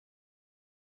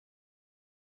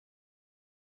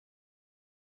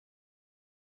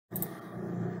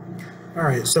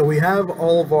Alright, so we have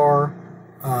all of our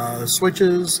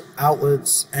switches,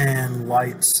 outlets, and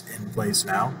lights in place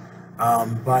now.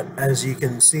 But as you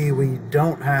can see, we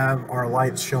don't have our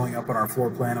lights showing up on our floor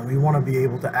plan, and we want to be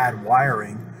able to add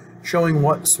wiring showing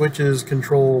what switches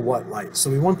control what lights. So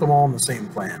we want them all in the same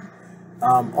plan.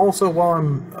 Also, while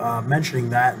I'm mentioning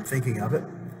that and thinking of it,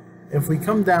 if we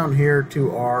come down here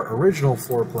to our original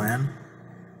floor plan,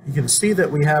 you can see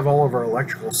that we have all of our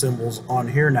electrical symbols on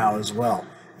here now as well.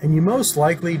 And you most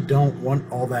likely don't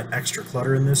want all that extra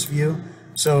clutter in this view.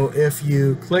 So if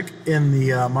you click in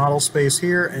the model space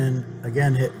here and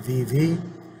again hit VV,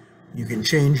 you can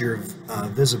change your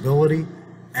visibility.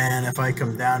 And if I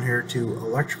come down here to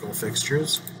electrical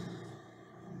fixtures,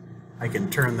 I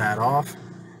can turn that off.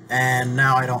 And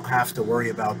now I don't have to worry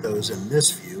about those in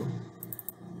this view,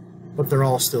 but they're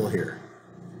all still here.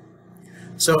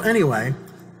 So anyway,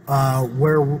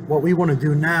 what we want to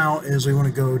do now is we want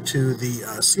to go to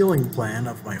the ceiling plan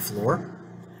of my floor,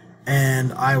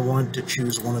 and I want to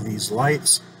choose one of these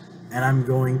lights, and I'm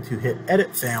going to hit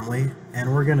Edit Family,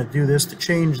 and we're going to do this to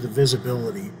change the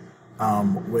visibility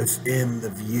within the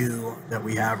view that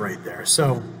we have right there.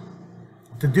 So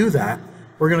to do that,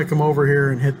 we're going to come over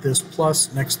here and hit this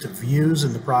plus next to Views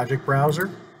in the project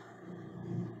browser.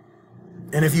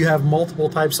 And if you have multiple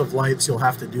types of lights, you'll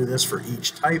have to do this for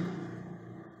each type.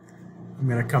 I'm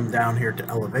going to come down here to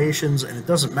elevations, and it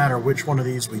doesn't matter which one of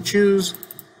these we choose.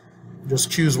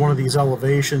 Just choose one of these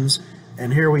elevations,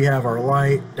 and here we have our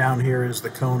light. Down here is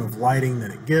the cone of lighting that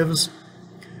it gives.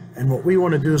 And what we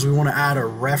want to do is we want to add a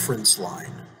reference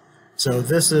line. So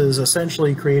this is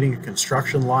essentially creating a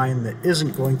construction line that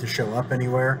isn't going to show up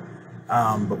anywhere,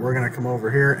 but we're going to come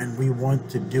over here and we want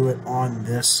to do it on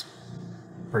this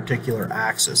particular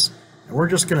axis. And we're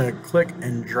just going to click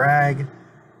and drag,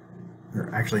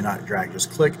 or actually not drag, just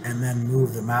click and then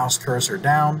move the mouse cursor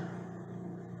down.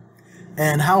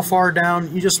 And how far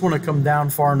down? You just want to come down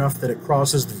far enough that it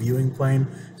crosses the viewing plane.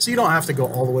 So you don't have to go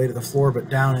all the way to the floor, but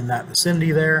down in that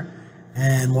vicinity there.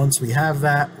 And once we have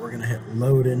that, we're going to hit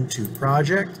Load into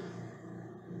Project.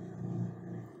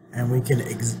 And we can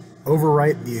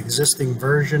overwrite the existing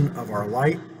version of our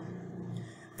light.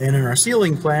 And in our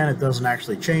ceiling plan, it doesn't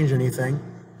actually change anything.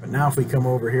 But now if we come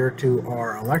over here to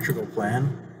our electrical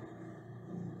plan,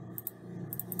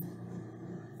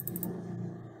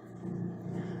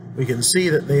 we can see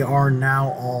that they are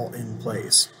now all in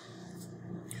place.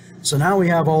 So now we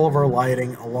have all of our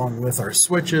lighting along with our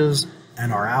switches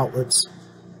and our outlets.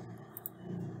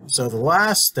 So the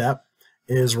last step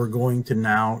is we're going to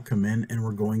now come in and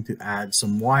we're going to add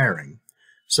some wiring.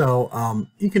 So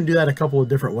you can do that a couple of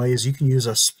different ways. You can use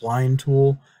a spline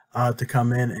tool to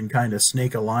come in and kind of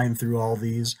snake a line through all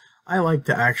these. I like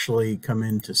to actually come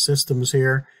into Systems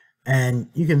here, and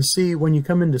you can see when you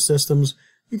come into Systems,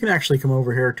 you can actually come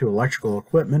over here to Electrical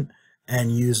Equipment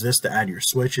and use this to add your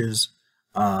switches,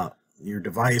 your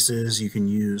devices you can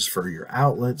use for your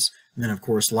outlets, and then of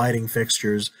course lighting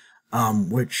fixtures,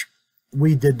 which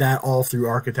we did that all through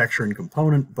Architecture and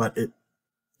Component, but it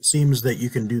seems that you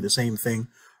can do the same thing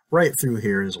right through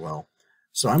here as well.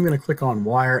 So I'm going to click on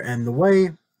Wire, and the way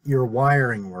your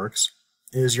wiring works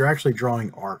is you're actually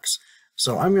drawing arcs.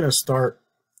 So I'm going to start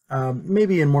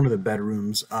maybe in one of the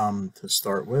bedrooms to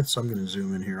start with. So I'm going to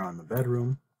zoom in here on the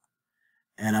bedroom,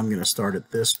 and I'm going to start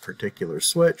at this particular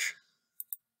switch.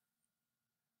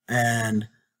 And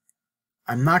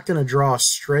I'm not going to draw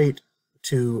straight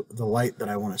to the light that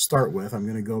I want to start with. I'm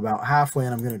going to go about halfway,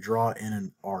 and I'm going to draw in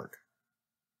an arc.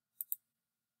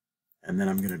 And then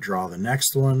I'm going to draw the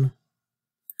next one.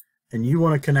 And you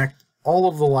want to connect all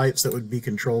of the lights that would be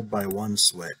controlled by one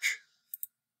switch.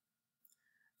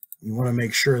 You want to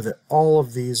make sure that all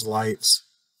of these lights,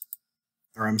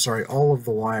 or I'm sorry, all of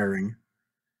the wiring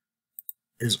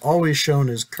is always shown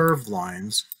as curved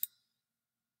lines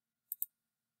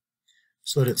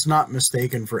so that it's not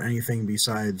mistaken for anything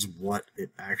besides what it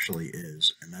actually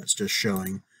is. And that's just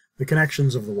showing the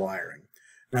connections of the wiring.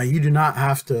 Now, you do not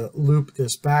have to loop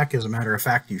this back. As a matter of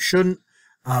fact, you shouldn't.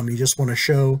 You just want to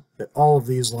show that all of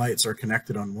these lights are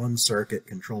connected on one circuit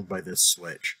controlled by this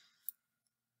switch.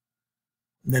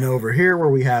 Then over here where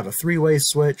we have a three-way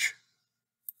switch,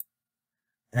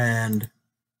 and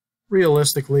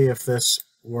realistically, if this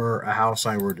were a house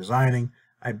I were designing,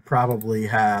 I'd probably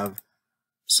have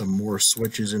some more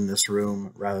switches in this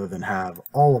room rather than have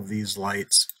all of these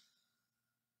lights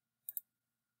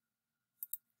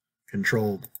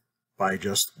controlled by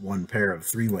just one pair of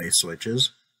three-way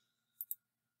switches.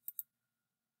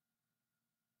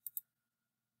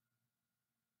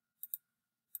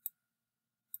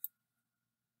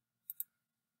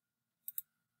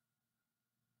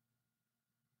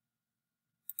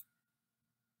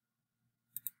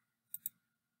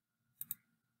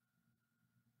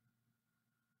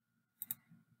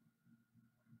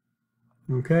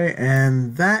 Okay,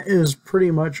 and that is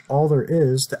pretty much all there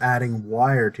is to adding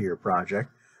wire to your project.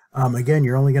 Again,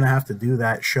 you're only going to have to do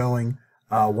that showing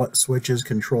what switches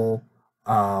control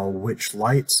which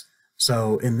lights.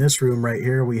 So in this room right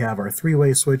here, we have our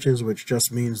three-way switches, which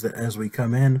just means that as we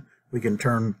come in, we can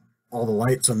turn all the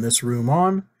lights on this room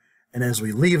on, and as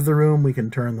we leave the room, we can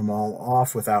turn them all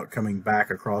off without coming back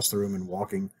across the room and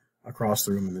walking across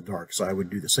the room in the dark. So I would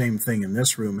do the same thing in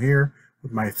this room here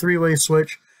with my three-way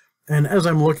switch. And as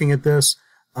I'm looking at this,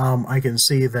 I can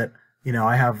see that, you know,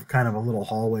 I have kind of a little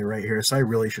hallway right here, so I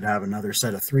really should have another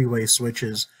set of three-way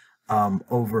switches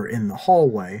over in the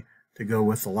hallway to go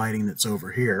with the lighting that's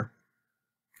over here.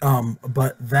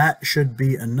 But that should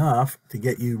be enough to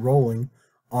get you rolling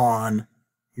on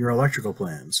your electrical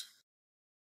plans.